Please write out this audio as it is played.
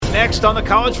Next on the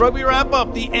College Rugby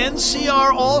Wrap-Up, the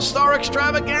NCR All-Star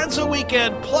Extravaganza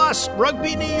Weekend, plus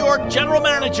Rugby New York General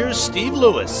Manager Steve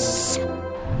Lewis.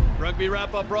 Rugby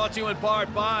Wrap-Up brought to you in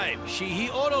part by Sheehy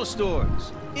Auto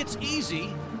Stores. It's easy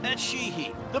at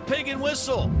Sheehy. The Pig and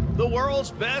Whistle, the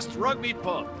world's best rugby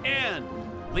pump. And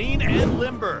Lean and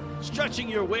Limber, stretching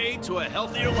your way to a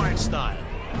healthier lifestyle.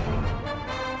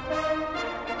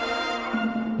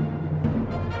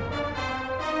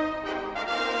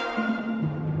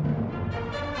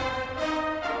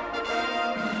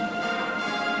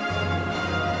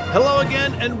 Hello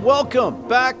again and welcome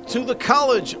back to the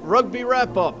College Rugby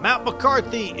Wrap-Up. Matt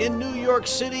McCarthy in New York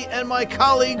City and my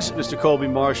colleagues, Mr. Colby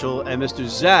Marshall and Mr.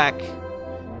 Zach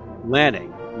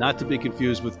Lanning, not to be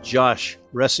confused with Josh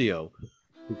Resio,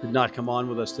 who could not come on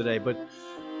with us today. But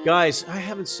guys, I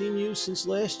haven't seen you since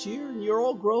last year and you're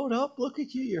all grown up. Look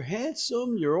at you. You're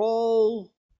handsome. You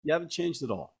haven't changed at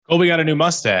all. Colby got a new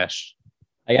mustache.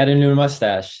 I got a new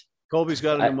mustache. Colby's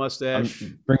got a new mustache.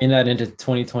 I'm bringing that into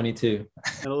 2022.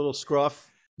 And a little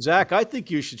scruff. Zach, I think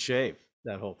you should shave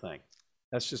that whole thing.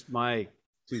 That's just my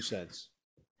 2 cents.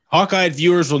 Hawkeye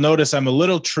viewers will notice I'm a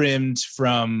little trimmed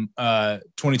from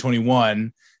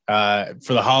 2021. For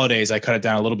the holidays, I cut it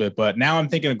down a little bit, but now I'm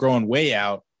thinking of growing way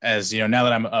out as, now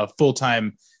that I'm a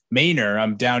full-time Mainer,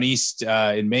 I'm down east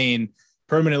in Maine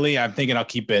permanently. I'm thinking I'll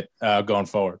keep it going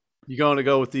forward. You going to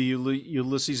go with the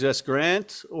Ulysses S.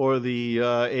 Grant or the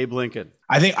Abe Lincoln?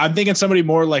 I'm thinking somebody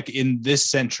more like in this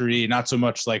century, not so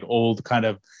much like old kind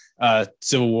of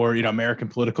Civil War, American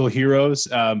political heroes.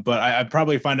 But I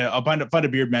probably find a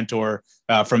beard mentor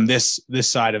from this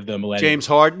side of the millennium. James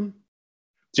Harden.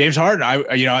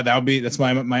 That's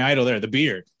my idol there. The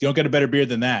beard. You don't get a better beard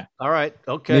than that. All right.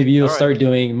 Okay. Maybe you'll start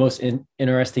doing most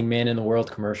interesting man in the world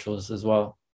commercials as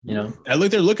well. They're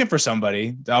looking for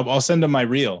somebody. I'll send them my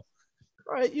reel.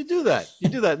 All right, you do that.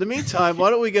 In the meantime, why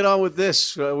don't we get on with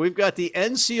this? We've got the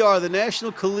NCR, the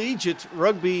National Collegiate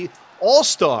Rugby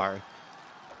All-Star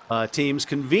teams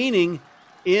convening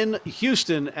in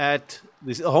Houston at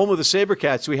the home of the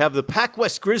SaberCats. We have the Pac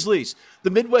West Grizzlies, the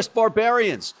Midwest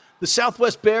Barbarians, the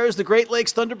Southwest Bears, the Great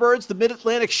Lakes Thunderbirds, the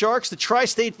Mid-Atlantic Sharks, the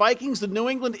Tri-State Vikings, the New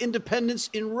England Independents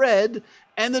in red,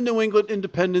 and the New England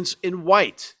Independents in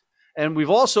white. And we've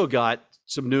also got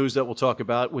some news that we'll talk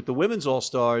about with the Women's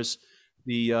All-Stars,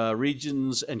 the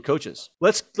regions and coaches.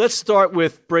 Let's start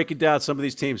with breaking down some of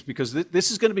these teams because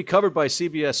this is going to be covered by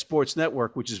CBS Sports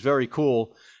Network, which is very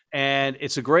cool. And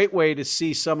it's a great way to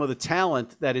see some of the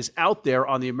talent that is out there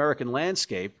on the American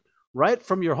landscape right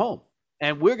from your home.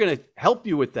 And we're going to help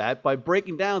you with that by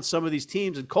breaking down some of these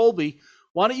teams. And Colby,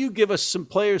 why don't you give us some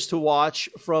players to watch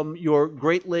from your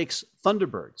Great Lakes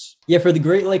Thunderbirds? Yeah, for the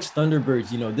Great Lakes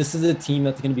Thunderbirds, this is a team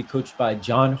that's going to be coached by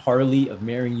John Harley of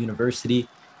Marian University.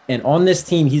 And on this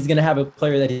team, he's going to have a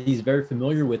player that he's very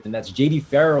familiar with, and that's J.D.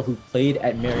 Farrell, who played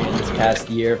at Marian this past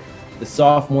year, the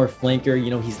sophomore flanker.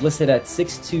 He's listed at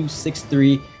 6'2",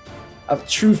 6'3", a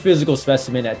true physical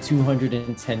specimen at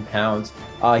 210 pounds.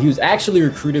 He was actually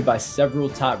recruited by several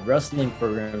top wrestling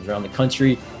programs around the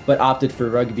country, but opted for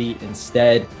rugby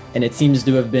instead. And it seems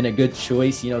to have been a good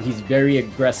choice. He's very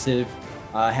aggressive,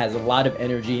 has a lot of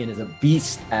energy, and is a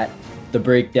beast at the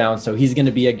breakdown. So he's going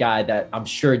to be a guy that I'm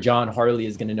sure John Harley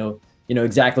is going to know,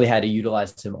 exactly how to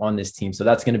utilize him on this team. So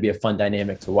that's going to be a fun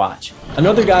dynamic to watch.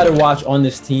 Another guy to watch on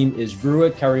this team is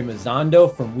Rua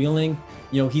Karimazando from Wheeling.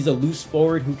 He's a loose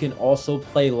forward who can also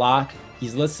play lock.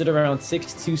 He's listed around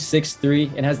 6'2",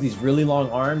 6'3", and has these really long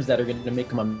arms that are going to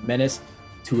make him a menace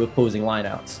to opposing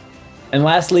lineouts. And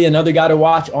lastly, another guy to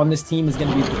watch on this team is going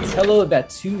to be Patello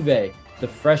Batuve, the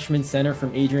freshman center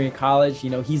from Adrian College.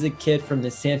 He's a kid from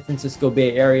the San Francisco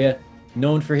Bay Area,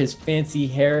 known for his fancy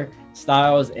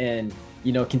hairstyles and,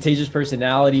 contagious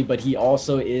personality, but he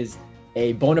also is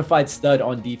a bona fide stud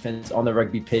on defense on the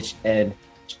rugby pitch and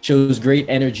shows great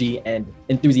energy and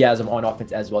enthusiasm on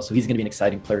offense as well. So he's going to be an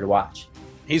exciting player to watch.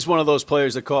 He's one of those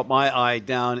players that caught my eye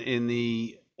down in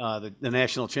the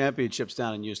national championships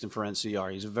down in Houston for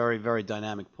NCR. He's a very, very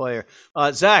dynamic player.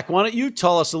 Zach, why don't you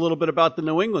tell us a little bit about the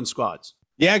New England squads?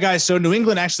 Yeah, guys. So New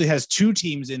England actually has 2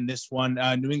 teams in this one.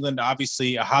 New England,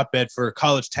 obviously a hotbed for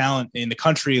college talent in the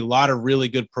country. A lot of really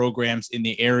good programs in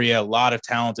the area. A lot of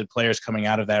talented players coming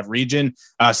out of that region.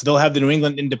 So they'll have the New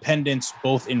England Independents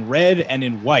both in red and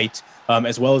in white,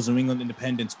 as well as New England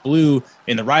Independents blue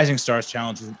in the Rising Stars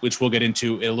Challenge, which we'll get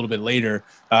into a little bit later.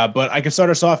 But I can start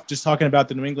us off just talking about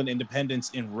the New England Independents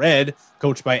in red,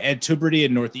 coached by Ed Tuberty at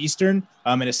Northeastern,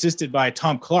 and assisted by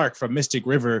Tom Clark from Mystic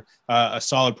River, a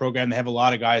solid program. They have a lot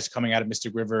lot of guys coming out of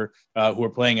Mystic River who are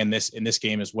playing in this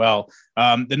game as well.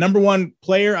 The number one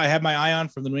player I have my eye on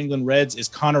from the New England Reds is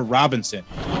Connor Robinson,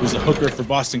 who's a hooker for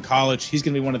Boston College. He's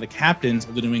going to be one of the captains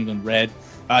of the New England Red.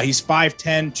 He's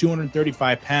 5'10",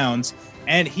 235 pounds,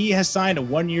 and he has signed a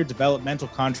 1-year developmental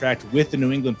contract with the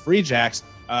New England Free Jacks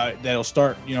that'll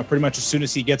start, pretty much as soon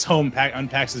as he gets home,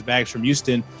 unpacks his bags from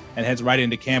Houston and heads right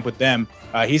into camp with them.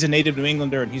 He's a native New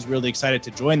Englander, and he's really excited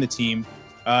to join the team.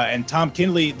 And Tom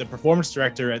Kinley, the performance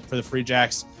director for the Free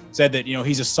Jacks, said that,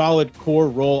 he's a solid core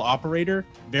role operator,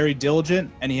 very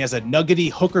diligent, and he has a nuggety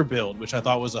hooker build, which I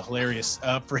thought was a hilarious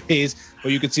phrase.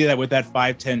 But you could see that with that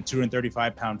 5'10",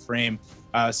 235-pound frame.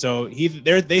 So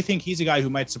they think he's a guy who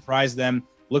might surprise them.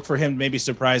 Look for him to maybe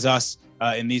surprise us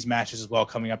in these matches as well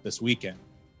coming up this weekend.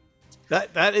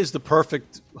 That is the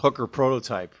perfect hooker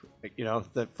prototype.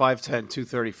 That 5'10",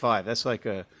 235. That's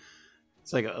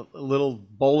it's like a little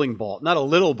bowling ball. Not a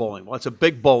little bowling ball. It's a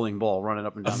big bowling ball running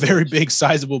up and down. A very big,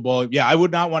 sizable ball. Yeah, I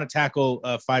would not want to tackle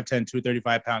a 5'10",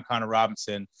 235-pound Connor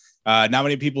Robinson. Not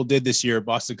many people did this year at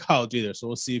Boston College either. So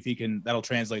we'll see if that'll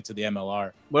translate to the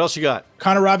MLR. What else you got?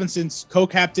 Connor Robinson's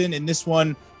co-captain in this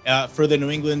one for the New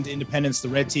England Independence, the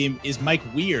red team, is Mike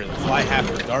Weir, the fly half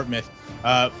for Dartmouth.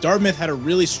 Dartmouth had a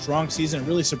really strong season,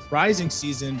 really surprising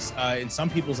seasons in some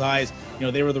people's eyes.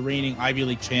 They were the reigning Ivy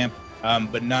League champ,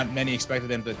 but not many expected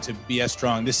them to be as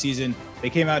strong. This season, they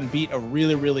came out and beat a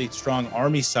really, really strong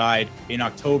Army side in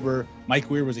October. Mike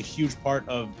Weir was a huge part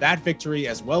of that victory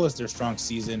as well as their strong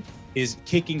season. His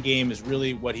kicking game is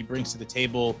really what he brings to the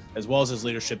table, as well as his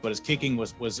leadership, but his kicking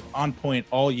was on point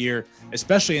all year,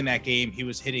 especially in that game. He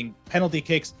was hitting penalty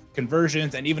kicks,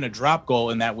 conversions, and even a drop goal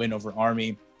in that win over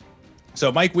Army.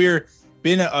 So Mike Weir,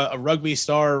 been a rugby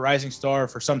star, rising star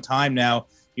for some time now.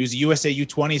 He was a USA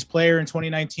U20s player in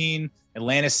 2019,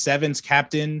 Atlantis Sevens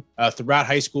captain throughout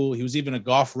high school. He was even a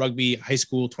golf rugby high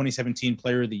school 2017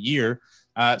 player of the year.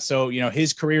 So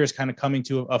his career is kind of coming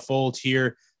to a fold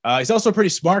here. He's also a pretty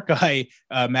smart guy,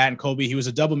 Matt and Colby. He was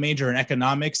a double major in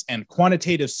economics and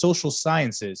quantitative social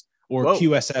sciences, or Whoa.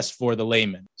 QSS for the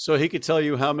layman. So he could tell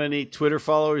you how many Twitter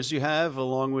followers you have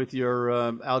along with your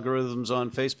algorithms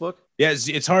on Facebook? Yeah,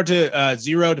 it's hard to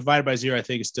 0 divided by 0. I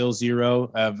think it's still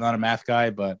 0. I'm not a math guy,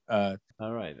 but all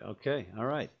right. Okay. All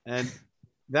right. And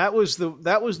that was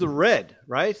the red,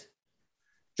 right?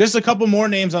 Just a couple more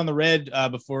names on the red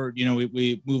before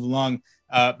we move along.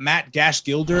 Matt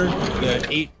Gash-Gilder,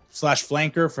 the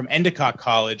 8/flanker from Endicott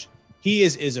College. He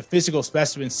is a physical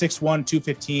specimen, 6'1",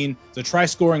 215. He's a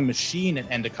try-scoring machine at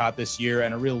Endicott this year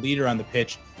and a real leader on the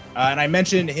pitch. And I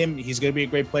mentioned him. He's going to be a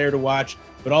great player to watch,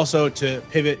 but also to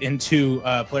pivot into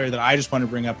a player that I just want to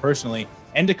bring up personally.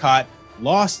 Endicott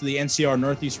lost the NCR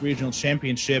Northeast Regional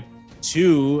Championship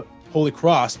to Holy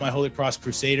Cross, my Holy Cross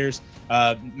Crusaders.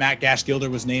 Matt Gash-Gilder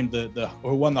was named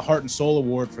won the Heart and Soul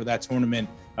Award for that tournament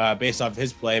based off of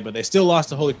his play, but they still lost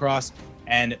to Holy Cross.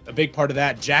 And a big part of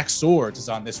that, Jack Swords is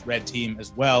on this red team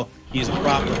as well. He is a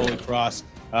prop for Holy Cross,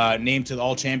 named to the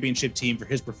all-championship team for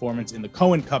his performance in the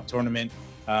Cohen Cup tournament,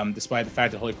 despite the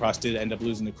fact that Holy Cross did end up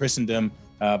losing to Christendom.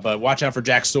 But watch out for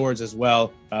Jack Swords as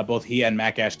well. Both he and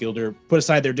Matt Gash-Gilder put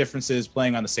aside their differences,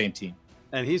 playing on the same team.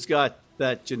 And he's got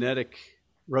that genetic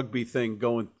rugby thing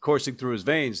coursing through his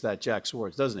veins, that Jack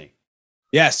Swords, doesn't he?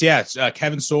 Yes.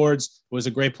 Kevin Swords was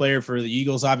a great player for the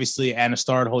Eagles, obviously, and a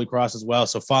star at Holy Cross as well.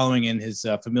 So following in his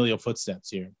familial footsteps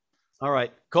here. All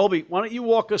right. Colby, why don't you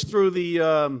walk us through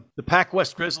the Pac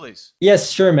West Grizzlies?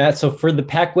 Yes, sure, Matt. So for the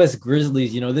Pac West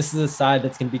Grizzlies, this is a side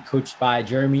that's going to be coached by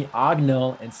Jeremy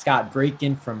Ognell and Scott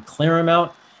Braken from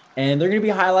Claremont. And they're going to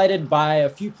be highlighted by a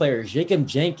few players. Jacob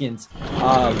Jenkins,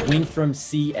 wing from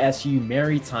CSU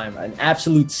Maritime, an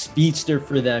absolute speedster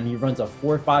for them. He runs a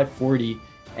 4.5 40.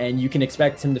 And you can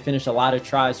expect him to finish a lot of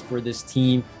tries for this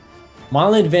team.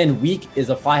 Marlon Van Week is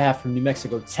a fly half from New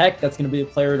Mexico Tech. That's going to be a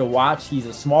player to watch. He's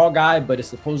a small guy, but is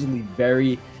supposedly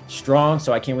very strong.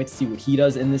 So I can't wait to see what he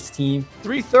does in this team.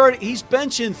 330. He's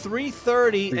benching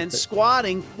 330 and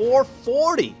squatting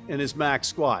 440 in his max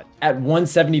squat. At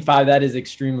 175, that is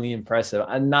extremely impressive.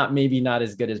 Maybe not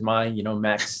as good as mine,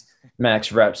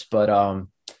 max reps, but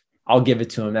I'll give it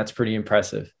to him. That's pretty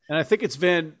impressive. And I think it's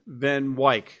Van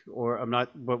Wyk, or I'm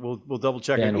not, but we'll double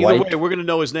check it. Either way, we're going to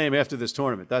know his name after this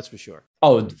tournament. That's for sure.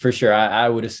 Oh, for sure. I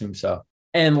would assume so.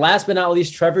 And last but not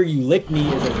least, Trevor Ulickney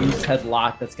is a loose head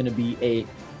lock. That's going to be a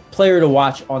player to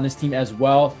watch on this team as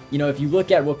well. If you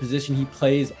look at what position he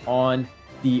plays on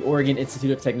the Oregon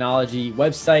Institute of Technology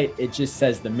website, it just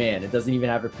says the man. It doesn't even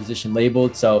have a position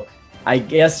labeled. So I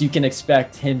guess you can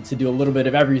expect him to do a little bit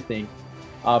of everything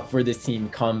for this team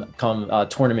come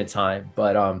tournament time.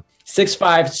 But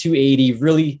 6'5", 280,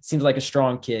 really seems like a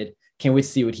strong kid. Can't wait to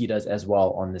see what he does as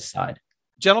well on this side.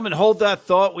 Gentlemen, hold that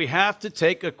thought. We have to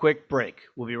take a quick break.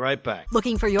 We'll be right back.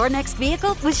 Looking for your next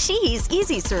vehicle? With Sheehy's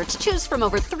Easy Search, choose from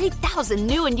over 3,000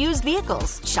 new and used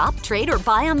vehicles. Shop, trade, or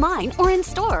buy online or in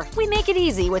store. We make it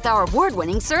easy with our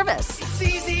award-winning service. It's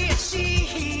easy at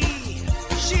Sheehy.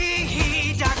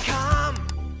 Sheehy.com.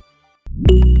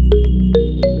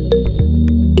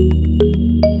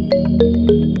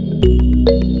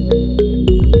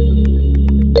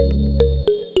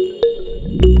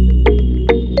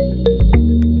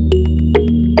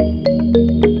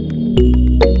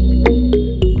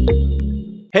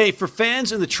 Hey, for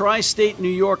fans in the tri-state New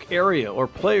York area or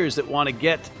players that want to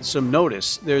get some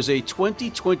notice, there's a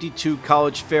 2022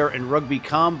 College Fair and Rugby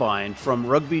Combine from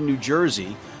Rugby, New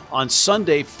Jersey on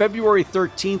Sunday, February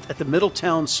 13th at the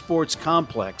Middletown Sports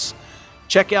Complex.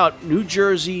 Check out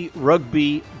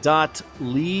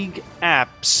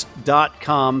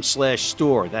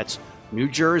newjerseyrugby.leagueapps.com/store. That's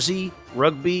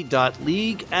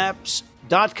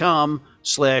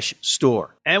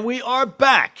newjerseyrugby.leagueapps.com/store. And we are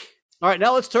back. All right,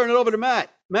 now let's turn it over to Matt.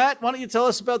 Matt, why don't you tell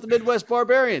us about the Midwest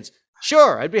Barbarians?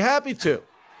 Sure, I'd be happy to.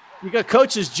 You got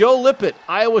coaches Joe Lippett,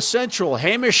 Iowa Central,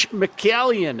 Hamish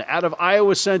McCallion out of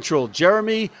Iowa Central,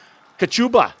 Jeremy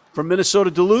Kachuba from Minnesota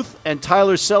Duluth, and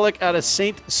Tyler Selleck out of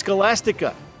St.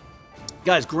 Scholastica.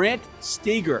 Guys, Grant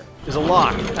Steger is a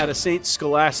lock out of St.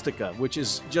 Scholastica, which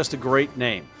is just a great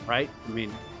name, right? I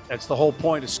mean, that's the whole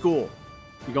point of school.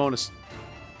 You're going to,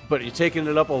 but you're taking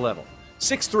it up a level.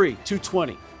 6'3",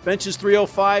 220. Benches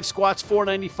 305, squats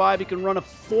 495. He can run a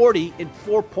 40 in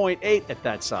 4.8 at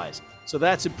that size. So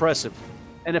that's impressive.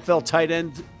 NFL tight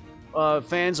end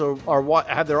fans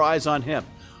have their eyes on him.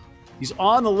 He's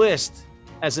on the list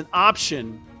as an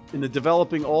option in the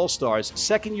developing All-Stars.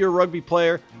 Second-year rugby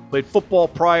player, played football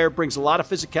prior, brings a lot of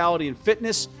physicality and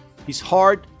fitness. He's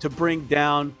hard to bring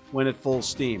down when at full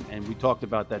steam, and we talked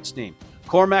about that steam.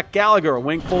 Cormac Gallagher, a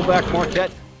wing fullback,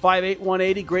 Marquette. 5'8",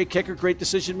 180, great kicker, great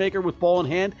decision maker with ball in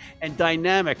hand, and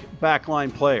dynamic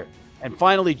backline player. And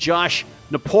finally, Josh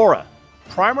Napora,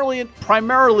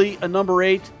 primarily a number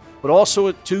 8, but also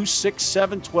a 2, 6,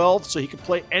 7, 12, so he can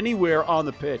play anywhere on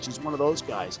the pitch. He's one of those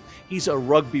guys. He's a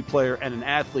rugby player and an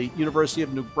athlete. University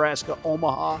of Nebraska,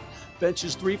 Omaha,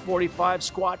 benches 345,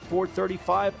 squat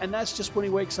 435, and that's just when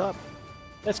he wakes up.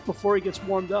 That's before he gets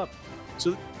warmed up.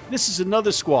 So this is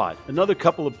another squad, another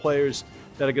couple of players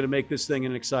that are going to make this thing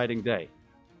an exciting day.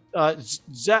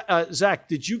 Zach,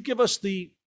 did you give us the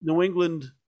New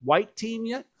England white team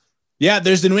yet? Yeah,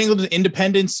 there's the New England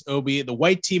Independents, Obi. The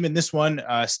white team in this one,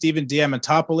 Stephen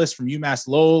Diamantopoulos from UMass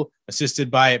Lowell,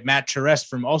 assisted by Matt Charest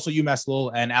from also UMass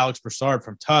Lowell and Alex Broussard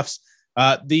from Tufts.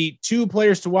 The two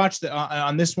players to watch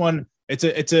on this one, it's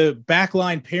a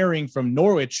backline pairing from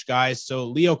Norwich, guys. So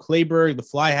Leo Clayberg, the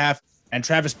fly half, and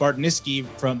Travis Bartniski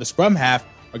from the scrum half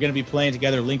are going to be playing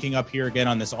together, linking up here again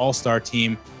on this all-star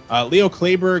team. Leo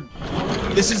Clayberg,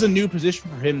 this is a new position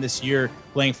for him this year,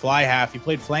 playing fly half. He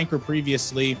played flanker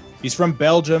previously. He's from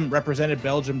Belgium, represented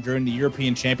Belgium during the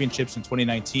European Championships in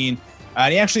 2019.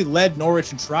 And he actually led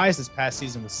Norwich in tries this past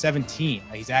season with 17.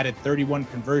 He's added 31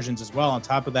 conversions as well on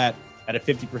top of that at a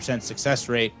 50% success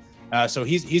rate. So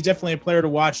he's definitely a player to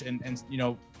watch and you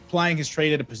know, applying his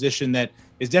trade at a position that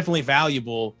is definitely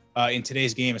valuable in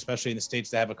today's game, especially in the States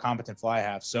that have a competent fly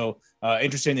half. So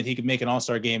interesting that he could make an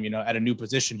all-star game, you know, at a new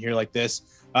position here like this.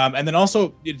 And then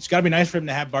also it's got to be nice for him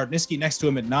to have Bartniski next to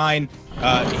him at 9.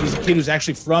 He's a kid who's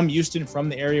actually from Houston, from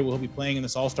the area where he'll be playing in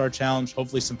this all-star challenge.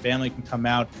 Hopefully some family can come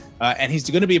out. And he's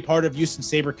going to be a part of Houston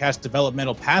SaberCast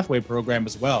developmental pathway program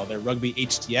as well, their rugby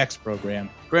HTX program.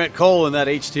 Grant Cole in that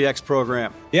HTX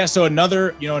program. Yeah, so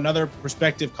another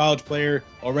prospective college player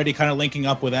already kind of linking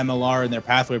up with MLR and their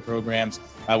pathway programs,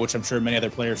 which I'm sure many other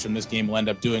players from this game will end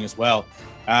up doing as well.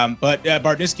 But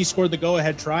Bartniski scored the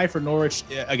go-ahead try for Norwich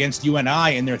against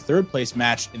UNI in their third-place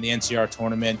match in the NCR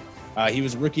tournament. He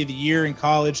was Rookie of the Year in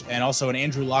college and also an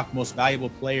Andrew Locke Most Valuable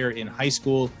Player in high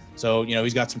school. So, you know,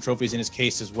 he's got some trophies in his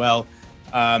case as well.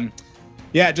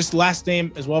 Yeah, just last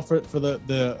name as well for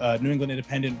the New England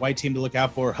Independent white team to look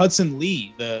out for. Hudson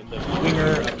Lee, the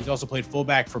winger. He's also played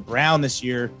fullback for Brown this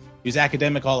year. He was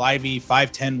academic All-Ivy,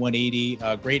 5'10", 180,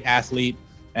 great athlete.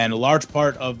 And a large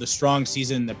part of the strong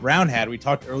season that Brown had, we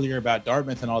talked earlier about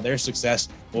Dartmouth and all their success.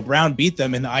 Well, Brown beat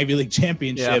them in the Ivy League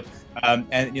championship. Yeah.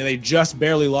 And you know, they just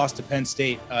barely lost to Penn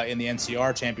State in the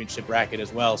NCR championship bracket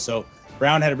as well. So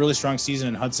Brown had a really strong season,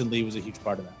 and Hudson Lee was a huge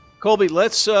part of that. Colby,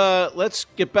 let's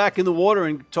get back in the water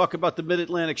and talk about the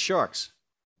Mid-Atlantic Sharks.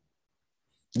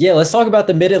 Yeah, let's talk about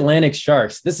the Mid-Atlantic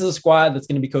Sharks. This is a squad that's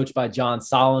going to be coached by John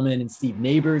Solomon and Steve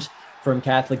Neighbors from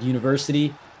Catholic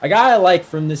University. A guy I like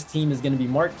from this team is going to be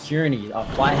Mark Kearney, a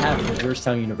fly half from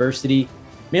Georgetown University.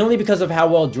 mainly because of how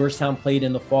well Georgetown played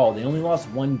in the fall. They only lost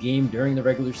one game during the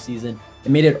regular season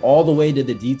and made it all the way to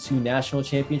the D2 National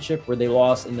Championship, where they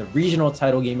lost in the regional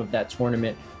title game of that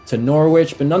tournament to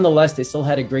Norwich. But nonetheless, they still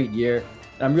had a great year.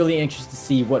 And I'm really anxious to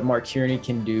see what Mark Kearney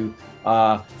can do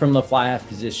from the fly half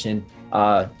position,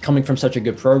 coming from such a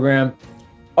good program.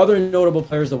 Other notable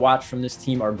players to watch from this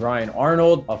team are Brian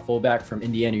Arnold, a fullback from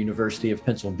Indiana University of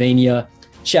Pennsylvania,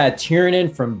 Chad Tiernan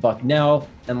from Bucknell,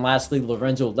 and lastly,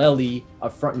 Lorenzo Lelli, a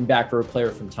front and back row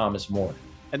player from Thomas More.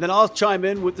 And then I'll chime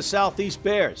in with the Southeast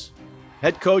Bears.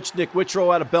 Head coach Nick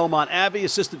Whitrow out of Belmont Abbey,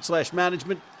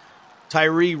 assistant/management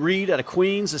Tyree Reed out of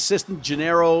Queens, assistant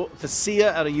Gennaro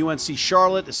Facia out of UNC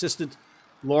Charlotte, assistant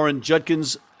Lauren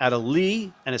Judkins out of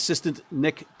Lee, and assistant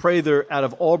Nick Prather out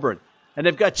of Auburn. And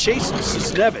they've got Chase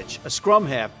Cisnevich, a scrum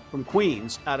half from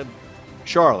Queens out of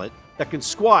Charlotte, that can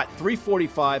squat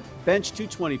 345, bench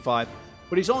 225,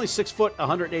 but he's only 6 foot,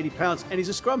 180 pounds, and he's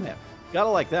a scrum half. Gotta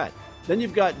like that. Then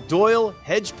you've got Doyle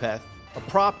Hedgepeth, a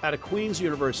prop out of Queens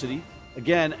University,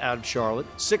 again out of Charlotte,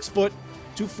 6 foot,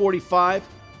 245,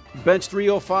 bench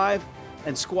 305,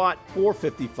 and squat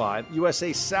 455.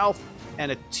 USA South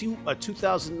and a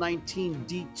 2019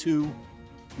 D2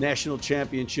 National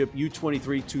Championship,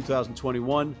 U23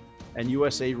 2021, and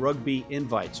USA Rugby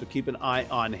invite. So keep an eye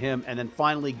on him. And then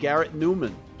finally, Garrett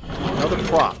Newman, another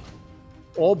prop.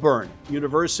 Auburn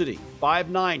University,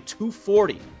 5'9",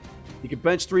 240. He can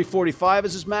bench 345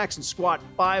 as his max and squat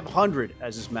 500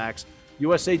 as his max.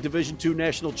 USA Division II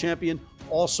National Champion,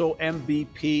 also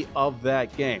MVP of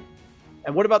that game.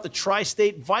 And what about the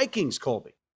Tri-State Vikings,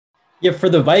 Colby? Yeah, for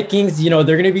the Vikings, they're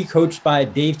going to be coached by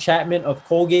Dave Chapman of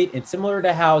Colgate. And similar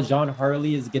to how John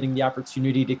Harley is getting the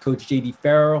opportunity to coach J.D.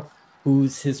 Farrell,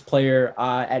 who's his player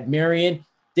at Marion,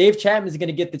 Dave Chapman is going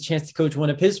to get the chance to coach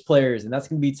one of his players, and that's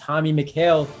going to be Tommy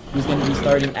McHale, who's going to be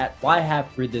starting at fly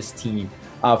half for this team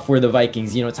for the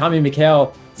Vikings. Tommy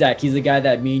McHale, Zach, he's the guy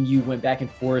that me and you went back and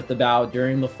forth about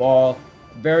during the fall.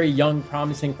 Very young,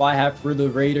 promising fly half for the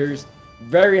Raiders.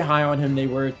 Very high on him they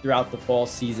were throughout the fall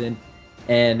season.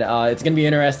 And it's going to be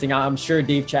interesting. I'm sure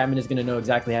Dave Chapman is going to know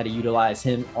exactly how to utilize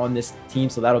him on this team,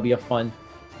 so that'll be a fun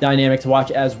dynamic to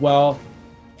watch as well.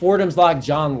 Fordham's lock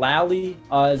John Lally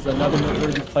is another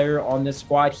noteworthy player on this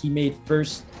squad. He made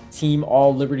first team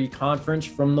All-Liberty Conference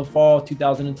from the fall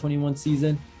 2021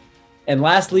 season. And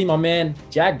lastly, my man,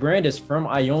 Jack Brandis from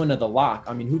Iona, the lock.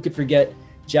 I mean, who could forget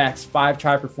Jack's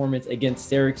 5-try performance against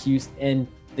Syracuse in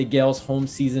the Gales home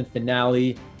season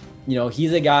finale?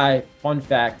 He's a guy, fun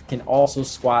fact, can also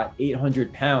squat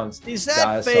 800 pounds. Is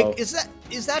that fake? So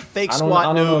is that fake squat news? I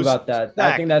don't know about that.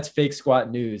 Zach, I think that's fake squat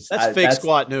news. That's fake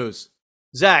squat news.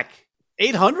 Zach,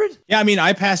 800? Yeah, I mean,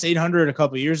 I passed 800 a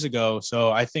couple of years ago,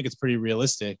 so I think it's pretty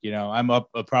realistic. I'm up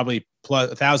probably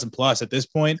 1,000 plus at this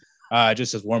point,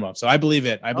 just as warm up. So I believe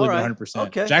it. I believe it 100%.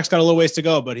 Okay. Jack's got a little ways to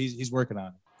go, but he's working on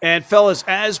it. And fellas,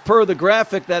 as per the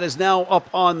graphic that is now up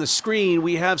on the screen,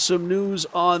 we have some news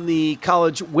on the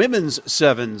college women's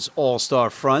sevens all-star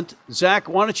front. Zach,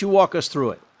 why don't you walk us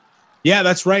through it? Yeah,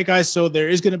 that's right, guys. So there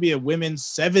is going to be a women's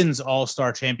sevens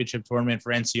all-star championship tournament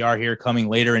for NCR here coming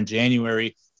later in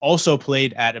January, also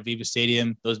played at Aviva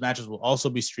Stadium. Those matches will also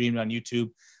be streamed on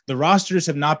YouTube. The rosters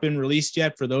have not been released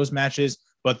yet for those matches,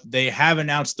 but they have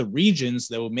announced the regions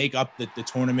that will make up the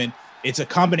tournament. It's a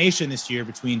combination this year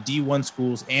between D1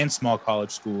 schools and small college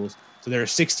schools. So there are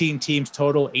 16 teams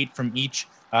total, 8 from each,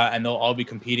 and they'll all be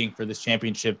competing for this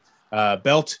championship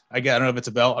belt. I don't know if it's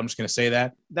a belt. I'm just going to say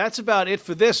that. That's about it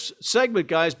for this segment,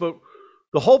 guys. But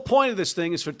the whole point of this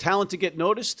thing is for talent to get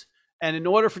noticed. And in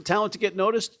order for talent to get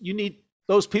noticed, you need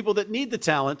those people that need the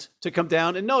talent to come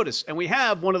down and notice. And we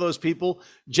have one of those people,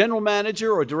 general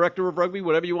manager or director of rugby,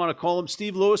 whatever you want to call him,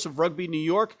 Steve Lewis of Rugby New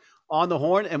York, on the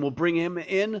horn, and we'll bring him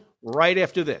in right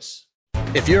after this.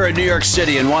 If you're in New York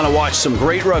City and want to watch some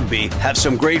great rugby, have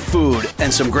some great food,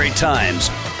 and some great times,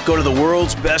 go to the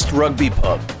world's best rugby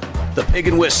pub, the Pig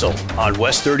and Whistle on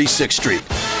West 36th Street.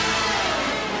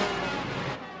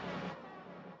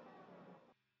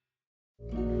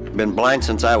 Been blind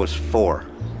since I was 4.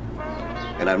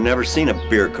 And I've never seen a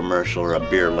beer commercial or a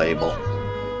beer label.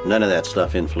 None of that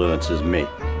stuff influences me.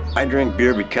 I drink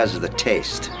beer because of the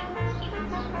taste.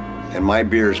 And my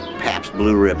beer is Pabst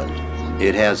Blue Ribbon.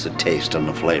 It has the taste and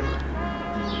the flavor.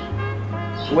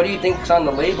 What do you think's on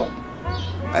the label?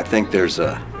 I think there's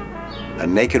a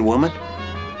naked woman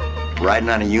riding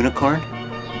on a unicorn,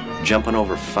 jumping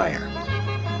over fire.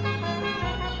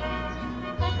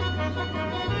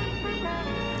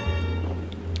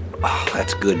 Oh,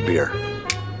 that's good beer.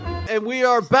 And we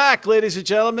are back, ladies and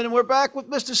gentlemen, and we're back with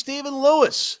Mr. Stephen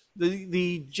Lewis,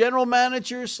 the general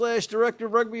manager / director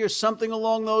of rugby or something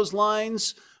along those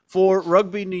lines for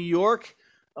Rugby New York.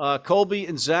 Colby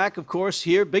and Zach, of course,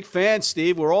 here. Big fans,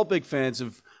 Steve. We're all big fans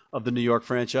of the New York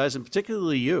franchise, and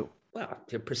particularly you. Well,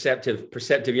 they're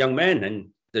perceptive young men, and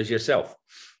there's yourself.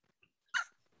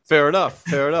 Fair enough.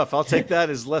 I'll take that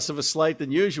as less of a slight than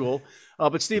usual.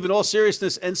 But, Steve, in all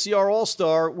seriousness, NCR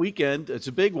All-Star Weekend, it's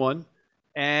a big one,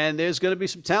 and there's going to be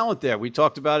some talent there. We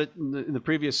talked about it in the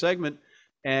previous segment,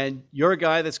 and you're a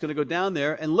guy that's going to go down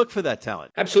there and look for that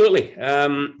talent. Absolutely.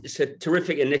 It's a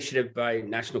terrific initiative by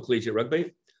National Collegiate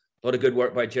Rugby. A lot of good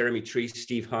work by Jeremy Treese,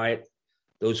 Steve Hyatt,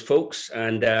 those folks,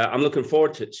 and I'm looking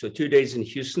forward to it. So 2 days in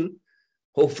Houston.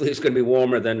 Hopefully it's going to be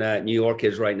warmer than New York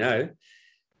is right now.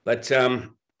 But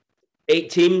 8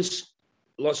 teams,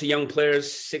 lots of young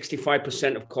players,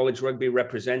 65% of college rugby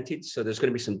represented. So there's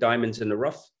going to be some diamonds in the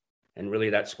rough. And really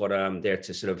that's what I'm there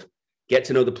to sort of get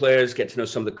to know the players, get to know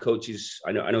some of the coaches.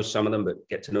 I know some of them, but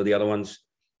get to know the other ones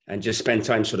and just spend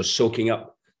time sort of soaking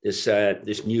up this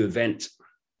new event.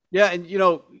 Yeah, and,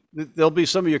 there'll be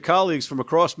some of your colleagues from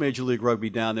across Major League Rugby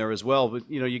down there as well. But,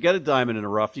 you get a diamond in the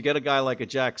rough. You get a guy like a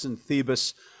Jackson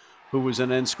Thebus, who was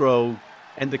an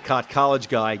Endicott College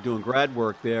guy doing grad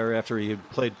work there after he had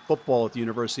played football at the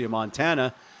University of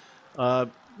Montana. So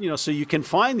you can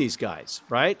find these guys,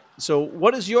 right? So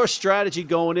what is your strategy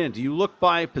going in? Do you look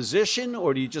by position,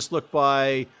 or do you just look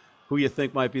by who you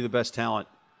think might be the best talent?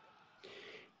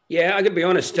 Yeah, I gotta be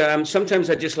honest. Sometimes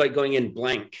I just like going in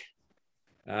blank.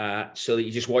 So that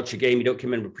you just watch a game, you don't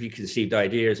come in with preconceived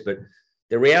ideas. But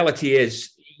the reality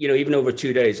is, even over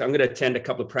 2 days, I'm going to attend a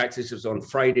couple of practices on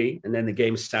Friday and then the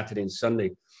games Saturday and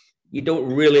Sunday. You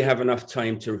don't really have enough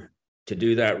time to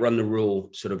do that, run the rule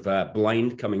sort of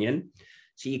blind coming in.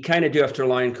 So you kind of do have to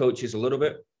rely on coaches a little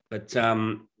bit. But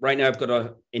right now I've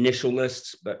got initial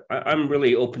lists, but I'm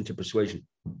really open to persuasion.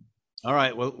 All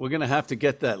right. Well, we're going to have to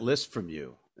get that list from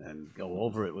you and go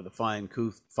over it with a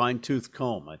fine-tooth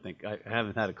comb. I think I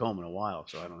haven't had a comb in a while,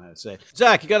 so I don't know how to say it.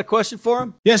 Zach, you got a question for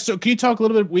him? Yes. So can you talk a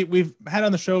little bit? We've had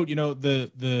on the show,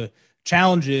 the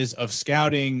challenges of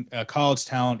scouting college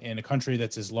talent in a country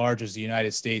that's as large as the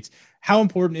United States. How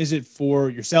important is it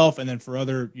for yourself and then for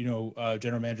other,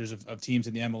 general managers of teams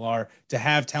in the MLR to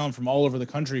have talent from all over the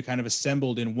country kind of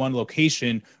assembled in one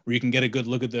location where you can get a good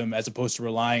look at them as opposed to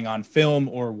relying on film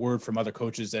or word from other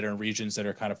coaches that are in regions that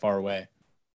are kind of far away?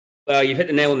 Well, you've hit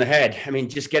the nail on the head. I mean,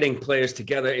 just getting players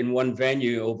together in one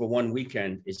venue over one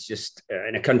weekend is just,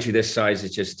 in a country this size,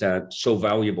 is just so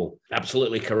valuable.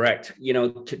 Absolutely correct.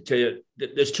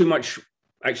 There's too much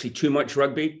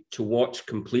rugby to watch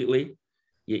completely.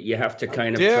 You have to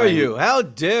kind of. How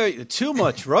dare you? Too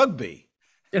much rugby.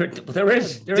 There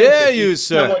is. Dare you,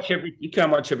 sir? You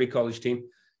can't watch every college team.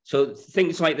 So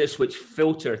things like this, which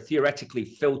theoretically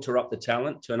filter up the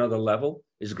talent to another level,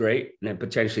 is great, and then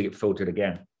potentially get filtered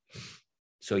again.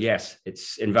 So, yes,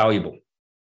 it's invaluable.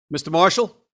 Mr.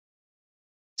 Marshall?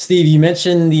 Steve, you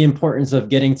mentioned the importance of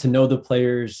getting to know the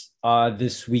players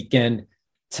this weekend.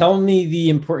 Tell me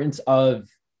the importance of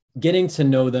getting to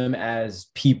know them as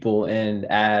people and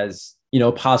as,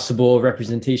 possible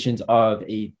representations of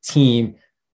a team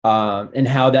and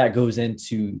how that goes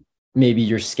into maybe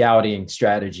your scouting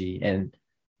strategy, and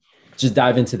just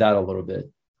dive into that a little bit.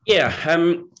 Yeah.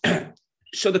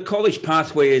 So the college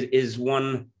pathway is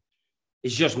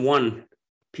just one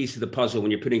piece of the puzzle when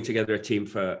you're putting together a team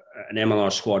for an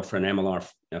MLR squad for an MLR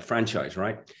franchise,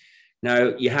 right?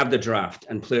 Now, you have the draft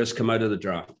and players come out of the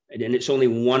draft, and it's only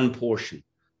one portion.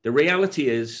 The reality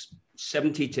is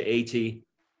 70 to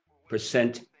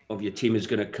 80% of your team is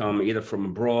going to come either from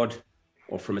abroad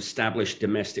or from established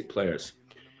domestic players.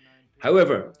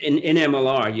 However, in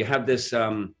MLR, you have this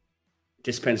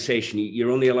dispensation.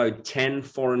 You're only allowed 10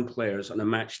 foreign players on a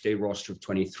match day roster of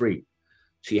 23.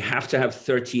 So you have to have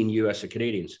 13 US or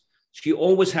Canadians. So you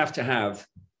always have to have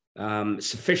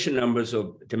sufficient numbers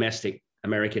of domestic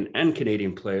American and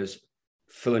Canadian players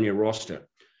filling your roster.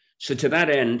 So to that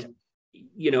end,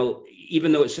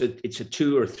 even though it's a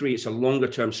 2 or 3, it's a longer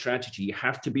term strategy, you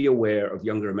have to be aware of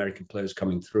younger American players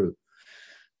coming through.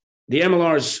 The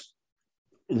MLR's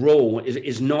role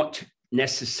is not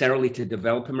necessarily to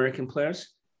develop American players,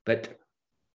 but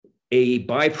a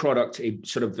byproduct, a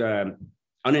sort of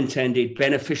unintended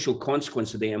beneficial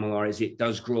consequence of the MLR is it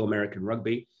does grow American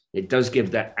rugby. It does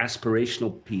give that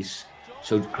aspirational piece.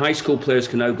 So high school players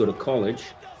can now go to college,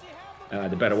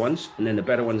 the better ones, and then the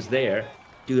better ones there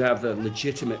do have the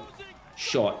legitimate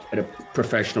shot at a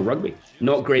professional rugby.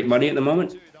 Not great money at the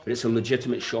moment, but it's a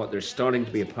legitimate shot. There's starting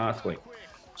to be a pathway.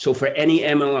 So for any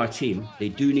MLR team, they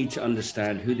do need to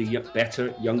understand who the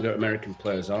better, younger American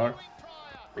players are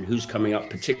and who's coming up,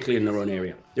 particularly in their own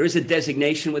area. There is a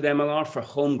designation with MLR for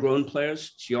homegrown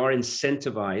players. So you are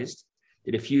incentivized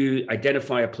that if you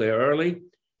identify a player early,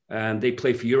 they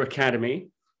play for your academy,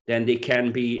 then they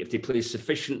can be, if they play a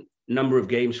sufficient number of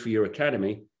games for your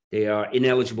academy, they are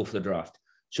ineligible for the draft.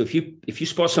 So if you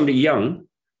spot somebody young,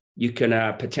 you can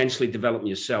potentially develop them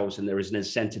yourselves, and there is an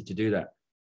incentive to do that.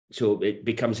 So it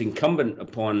becomes incumbent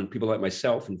upon people like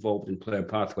myself involved in player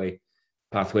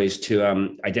pathways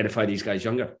to identify these guys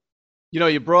younger.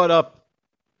 You brought up,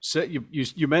 so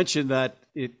you mentioned that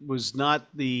it was not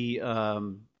the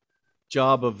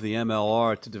job of the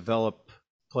MLR to develop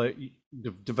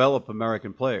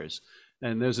American players.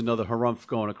 And there's another harumph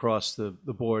going across the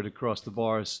board, across the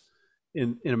bars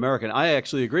in America. And I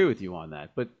actually agree with you on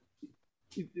that. But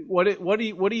what do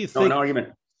you think? No, an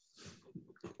argument.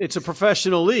 It's a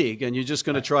professional league, and you're just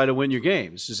going to try to win your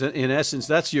games. In essence,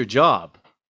 that's your job.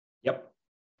 Yep.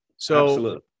 So,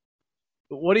 absolutely.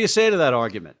 What do you say to that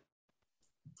argument?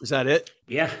 Is that it?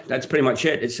 Yeah, that's pretty much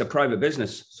it. It's a private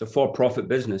business. It's a for-profit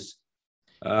business.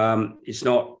 It's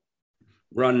not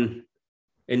run,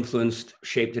 influenced,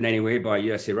 shaped in any way by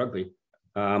USA Rugby.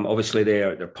 Obviously,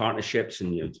 they're partnerships,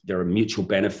 and there are mutual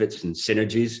benefits and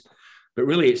synergies. But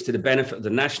really, it's to the benefit of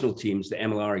the national teams that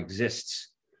MLR exists.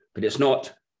 But it's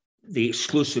not the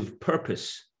exclusive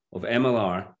purpose of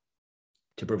MLR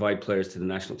to provide players to the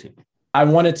national team. I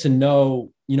wanted to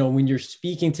know, when you're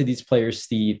speaking to these players,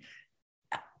 Steve,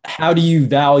 how do you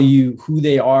value who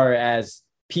they are as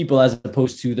people as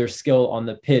opposed to their skill on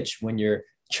the pitch when you're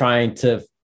trying to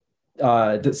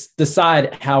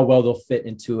decide how well they'll fit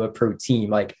into a pro team?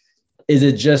 Like, is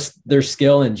it just their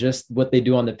skill and just what they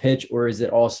do on the pitch, or is it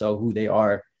also who they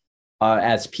are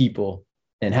as people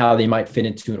and how they might fit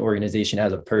into an organization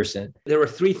as a person? There are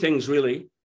three things, really.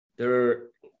 There are,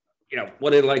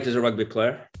 what they like as a rugby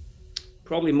player.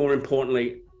 Probably more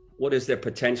importantly, what is their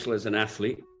potential as an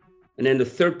athlete? And then the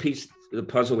third piece of the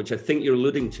puzzle, which I think you're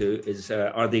alluding to, is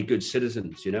are they good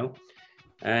citizens,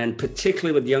 And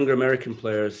particularly with younger American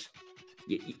players,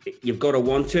 you've got to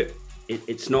want it.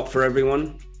 It's not for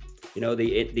everyone.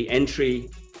 The entry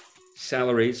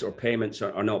salaries or payments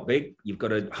are not big. You've got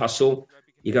to hustle.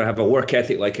 You've got to have a work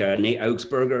ethic like Nate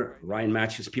Augsburger, Ryan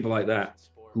Matches, people like that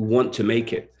who want to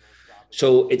make it.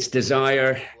 So it's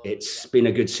desire, it's being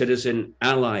a good citizen,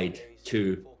 allied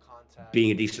to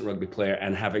being a decent rugby player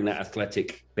and having that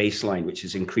athletic baseline, which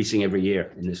is increasing every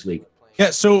year in this league.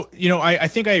 Yeah, so, I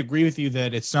think I agree with you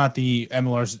that it's not the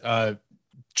MLR's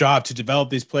job to develop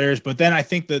these players, but then I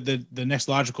think that the next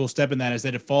logical step in that is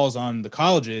that it falls on the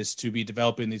colleges to be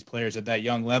developing these players at that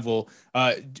young level.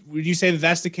 Would you say that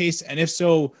that's the case? And if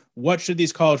so, what should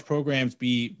these college programs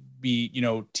be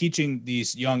teaching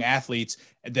these young athletes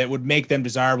that would make them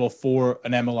desirable for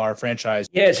an MLR franchise?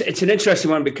 Yeah, it's an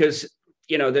interesting one because,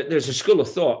 there's a school of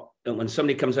thought that when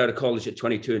somebody comes out of college at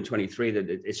 22 and 23, that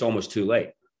it's almost too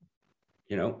late,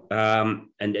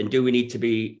 and do we need to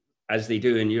be, as they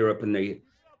do in Europe, and they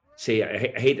say,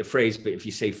 I hate the phrase, but if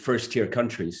you say first tier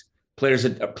countries, players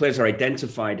are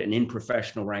identified and in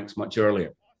professional ranks much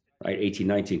earlier, right? 18,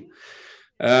 19.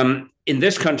 In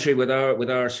this country, with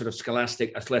our sort of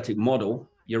scholastic athletic model,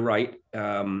 you're right.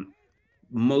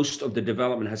 Most of the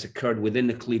development has occurred within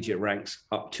the collegiate ranks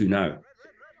up to now.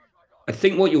 I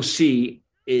think what you'll see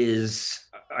is,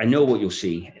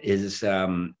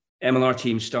 MLR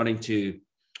teams starting to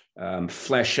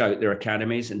flesh out their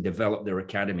academies and develop their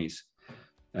academies.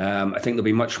 I think there'll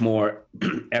be much more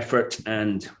effort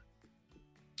and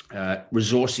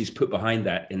resources put behind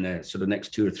that in the sort of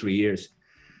next 2 or 3 years.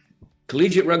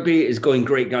 Collegiate rugby is going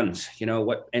great guns.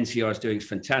 What NCR is doing is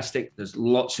fantastic. There's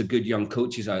lots of good young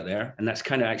coaches out there, and that's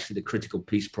kind of actually the critical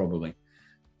piece probably.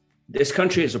 This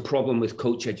country has a problem with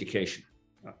coach education.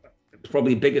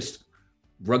 Probably the biggest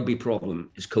rugby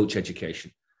problem is coach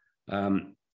education.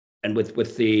 And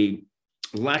with the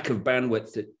lack of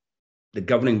bandwidth that the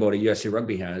governing body USA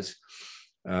Rugby has,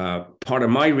 part of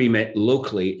my remit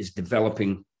locally is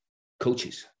developing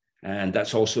coaches, and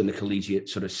that's also in the collegiate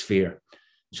sort of sphere.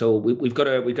 So we've got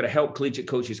to help collegiate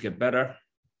coaches get better.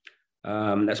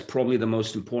 That's probably the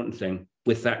most important thing.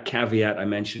 With that caveat I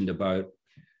mentioned about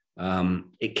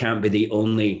it can't be the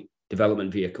only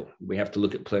development vehicle. We have to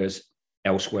look at players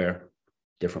elsewhere,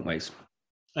 different ways.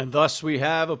 And thus we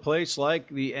have a place like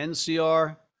the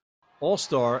NCR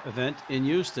All-Star event in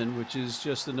Houston, which is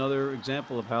just another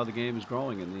example of how the game is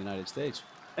growing in the United States.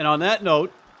 And on that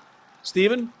note,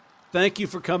 Stephen, thank you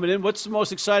for coming in. What's the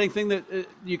most exciting thing that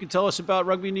you can tell us about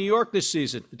Rugby New York this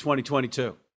season for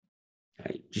 2022?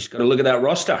 Just got to look at that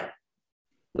roster.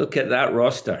 Look at that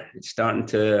roster. It's starting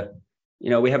to,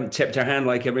 we haven't tipped our hand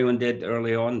like everyone did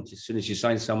early on, as soon as you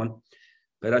sign someone.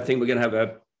 But I think we're going to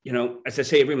have as I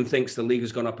say, everyone thinks the league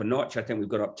has gone up a notch. I think we've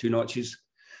gone up 2 notches.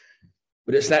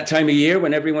 But it's that time of year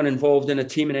when everyone involved in a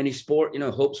team in any sport,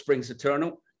 hope springs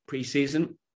eternal.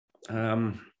 preseason.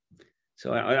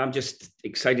 So I'm just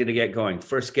excited to get going.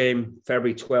 First game,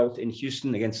 February 12th in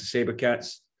Houston against the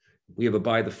SaberCats. We have a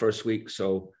bye the first week,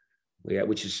 so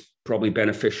which is probably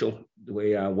beneficial the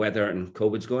way weather and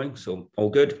COVID's going. So all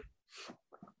good.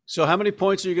 So how many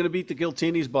points are you going to beat the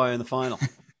Giltinis by in the final?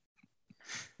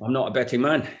 I'm not a betting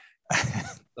man.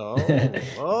 Smart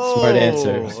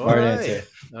answer. Smart answer.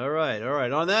 All right.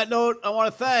 On that note, I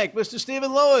want to thank Mr.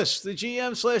 Stephen Lewis, the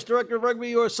GM/Director of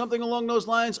Rugby or something along those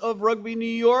lines of Rugby New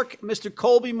York, Mr.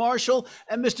 Colby Marshall,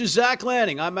 and Mr. Zach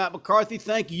Lanning. I'm Matt McCarthy.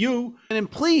 Thank you. And then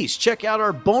please check out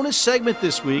our bonus segment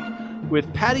this week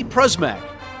with Patty Prusmack,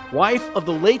 wife of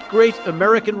the late, great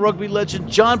American rugby legend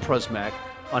John Prusmack,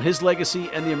 on his legacy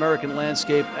and the American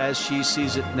landscape as she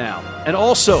sees it now. And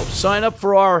also, sign up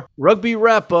for our Rugby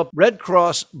Wrap-Up Red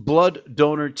Cross Blood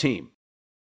Donor Team.